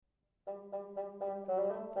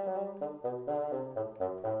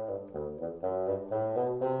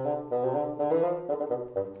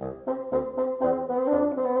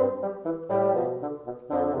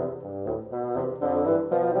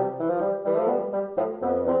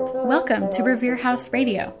Welcome to Revere House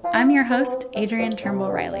Radio. I'm your host, Adrienne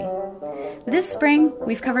Turnbull Riley. This spring,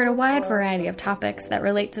 we've covered a wide variety of topics that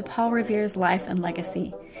relate to Paul Revere's life and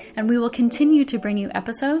legacy, and we will continue to bring you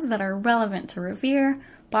episodes that are relevant to Revere,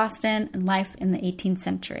 Boston, and life in the 18th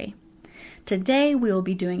century. Today, we will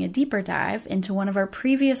be doing a deeper dive into one of our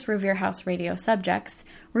previous Revere House Radio subjects,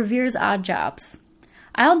 Revere's odd jobs.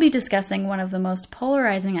 I'll be discussing one of the most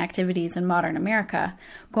polarizing activities in modern America,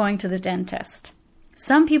 going to the dentist.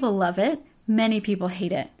 Some people love it, many people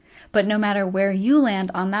hate it, but no matter where you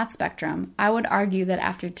land on that spectrum, I would argue that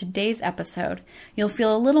after today's episode, you'll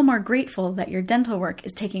feel a little more grateful that your dental work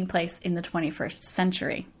is taking place in the 21st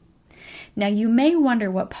century. Now, you may wonder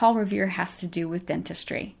what Paul Revere has to do with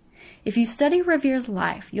dentistry. If you study Revere's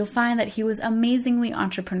life, you'll find that he was amazingly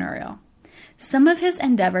entrepreneurial. Some of his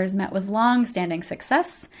endeavors met with long-standing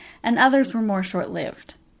success, and others were more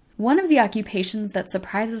short-lived. One of the occupations that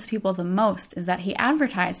surprises people the most is that he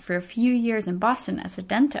advertised for a few years in Boston as a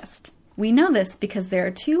dentist. We know this because there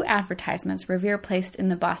are two advertisements Revere placed in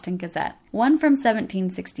the Boston Gazette, one from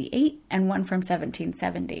 1768 and one from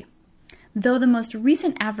 1770. Though the most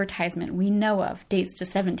recent advertisement we know of dates to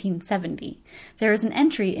 1770, there is an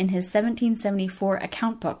entry in his 1774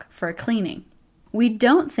 account book for a cleaning. We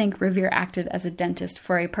don't think Revere acted as a dentist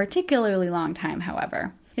for a particularly long time,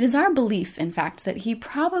 however. It is our belief, in fact, that he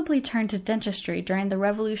probably turned to dentistry during the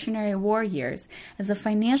Revolutionary War years as a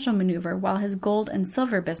financial maneuver while his gold and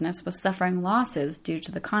silver business was suffering losses due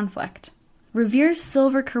to the conflict. Revere's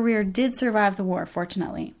silver career did survive the war,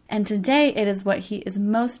 fortunately, and today it is what he is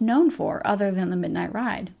most known for other than the Midnight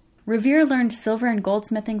Ride. Revere learned silver and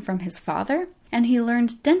goldsmithing from his father, and he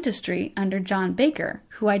learned dentistry under John Baker,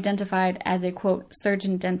 who identified as a, quote,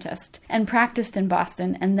 surgeon-dentist, and practiced in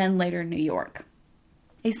Boston and then later New York.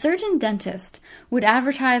 A surgeon-dentist would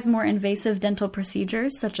advertise more invasive dental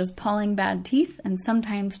procedures such as pulling bad teeth and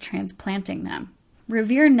sometimes transplanting them.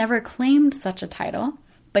 Revere never claimed such a title,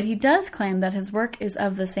 but he does claim that his work is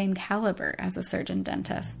of the same caliber as a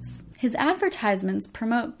surgeon-dentist's. His advertisements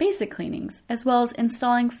promote basic cleanings, as well as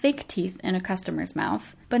installing fake teeth in a customer's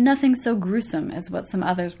mouth, but nothing so gruesome as what some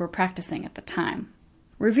others were practicing at the time.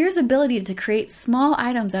 Revere's ability to create small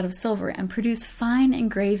items out of silver and produce fine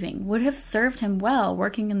engraving would have served him well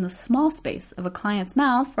working in the small space of a client's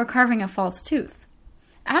mouth or carving a false tooth.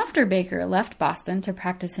 After Baker left Boston to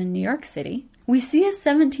practice in New York City, we see a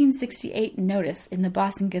 1768 notice in the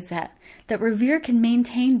Boston Gazette that Revere can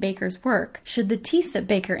maintain Baker's work should the teeth that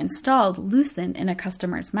Baker installed loosen in a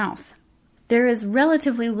customer's mouth. There is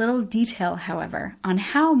relatively little detail, however, on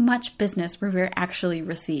how much business Revere actually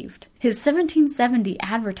received. His 1770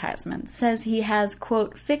 advertisement says he has,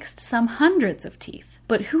 quote, fixed some hundreds of teeth,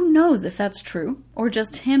 but who knows if that's true, or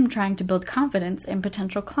just him trying to build confidence in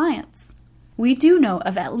potential clients. We do know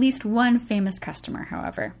of at least one famous customer,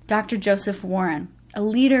 however, Dr. Joseph Warren, a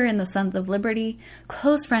leader in the Sons of Liberty,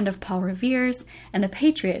 close friend of Paul Revere's, and a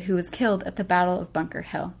patriot who was killed at the Battle of Bunker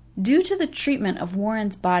Hill. Due to the treatment of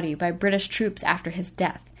Warren's body by British troops after his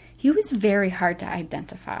death, he was very hard to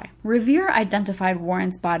identify. Revere identified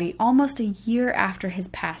Warren's body almost a year after his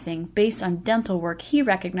passing based on dental work he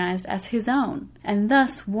recognized as his own, and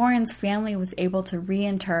thus Warren's family was able to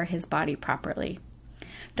reinter his body properly.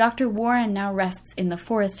 Dr. Warren now rests in the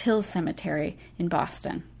Forest Hills Cemetery in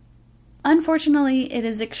Boston. Unfortunately, it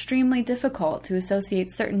is extremely difficult to associate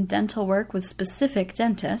certain dental work with specific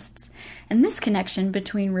dentists, and this connection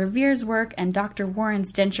between Revere's work and Dr.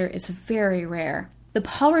 Warren's denture is very rare. The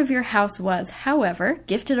Paul Revere House was, however,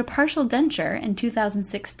 gifted a partial denture in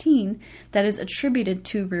 2016 that is attributed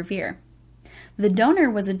to Revere. The donor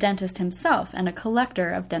was a dentist himself and a collector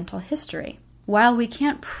of dental history. While we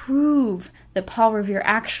can't prove that Paul Revere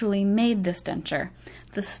actually made this denture,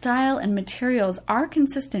 the style and materials are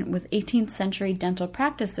consistent with 18th century dental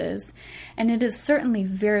practices, and it is certainly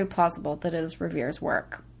very plausible that it is Revere's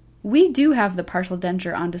work. We do have the partial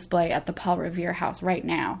denture on display at the Paul Revere House right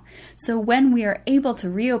now, so when we are able to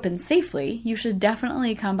reopen safely, you should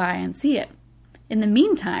definitely come by and see it. In the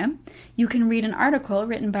meantime, you can read an article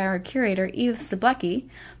written by our curator Edith Sablecki,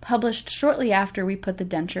 published shortly after we put the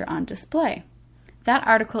denture on display. That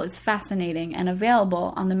article is fascinating and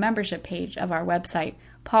available on the membership page of our website,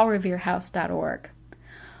 paulreverehouse.org.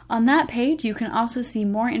 On that page, you can also see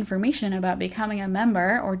more information about becoming a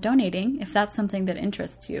member or donating if that's something that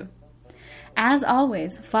interests you. As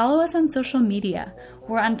always, follow us on social media.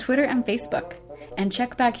 We're on Twitter and Facebook. and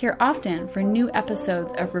check back here often for new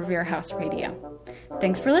episodes of Revere House Radio.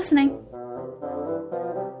 Thanks for listening.